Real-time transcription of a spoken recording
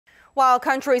While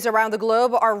countries around the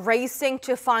globe are racing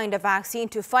to find a vaccine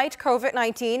to fight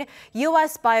COVID-19,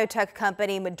 U.S. biotech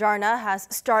company Moderna has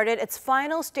started its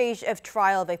final stage of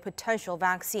trial of a potential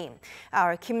vaccine.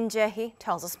 Our Jae-hee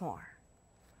tells us more.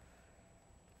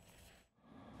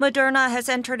 Moderna has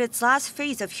entered its last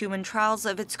phase of human trials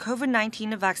of its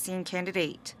COVID-19 vaccine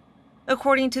candidate.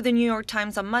 According to the New York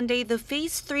Times on Monday, the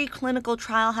Phase 3 clinical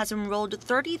trial has enrolled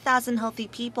 30,000 healthy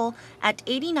people at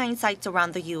 89 sites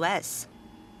around the U.S.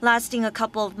 Lasting a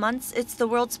couple of months, it's the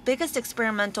world's biggest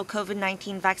experimental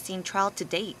COVID-19 vaccine trial to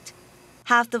date.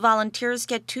 Half the volunteers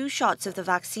get 2 shots of the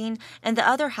vaccine, and the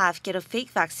other half get a fake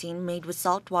vaccine made with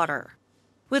saltwater.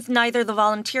 With neither the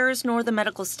volunteers nor the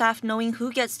medical staff knowing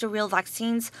who gets the real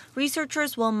vaccines,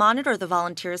 researchers will monitor the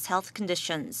volunteers' health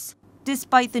conditions.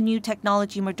 Despite the new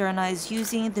technology Moderna is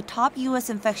using, the top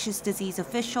U.S. infectious disease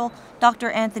official,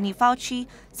 Dr. Anthony Fauci,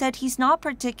 said he's not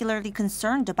particularly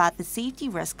concerned about the safety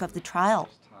risk of the trial.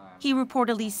 He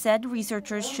reportedly said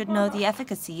researchers should know the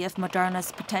efficacy of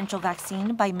Moderna's potential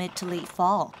vaccine by mid to late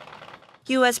fall.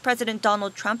 U.S. President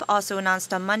Donald Trump also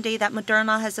announced on Monday that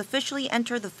Moderna has officially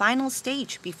entered the final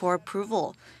stage before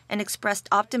approval and expressed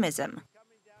optimism.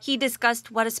 He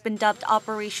discussed what has been dubbed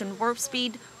Operation Warp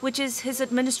Speed, which is his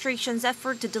administration's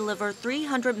effort to deliver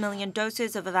 300 million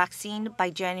doses of a vaccine by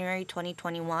January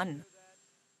 2021.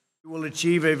 We will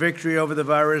achieve a victory over the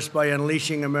virus by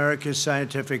unleashing America's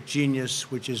scientific genius,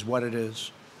 which is what it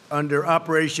is. Under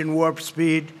Operation Warp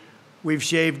Speed, we've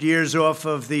shaved years off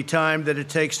of the time that it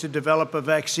takes to develop a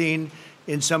vaccine,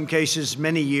 in some cases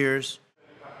many years.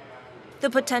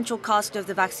 The potential cost of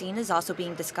the vaccine is also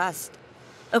being discussed.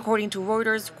 According to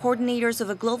Reuters, coordinators of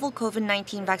a global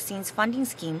COVID-19 vaccines funding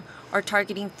scheme are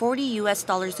targeting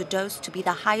 $40 a dose to be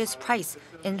the highest price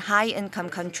in high-income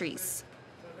countries.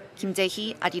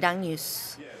 Jae-hee, Arirang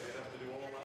News.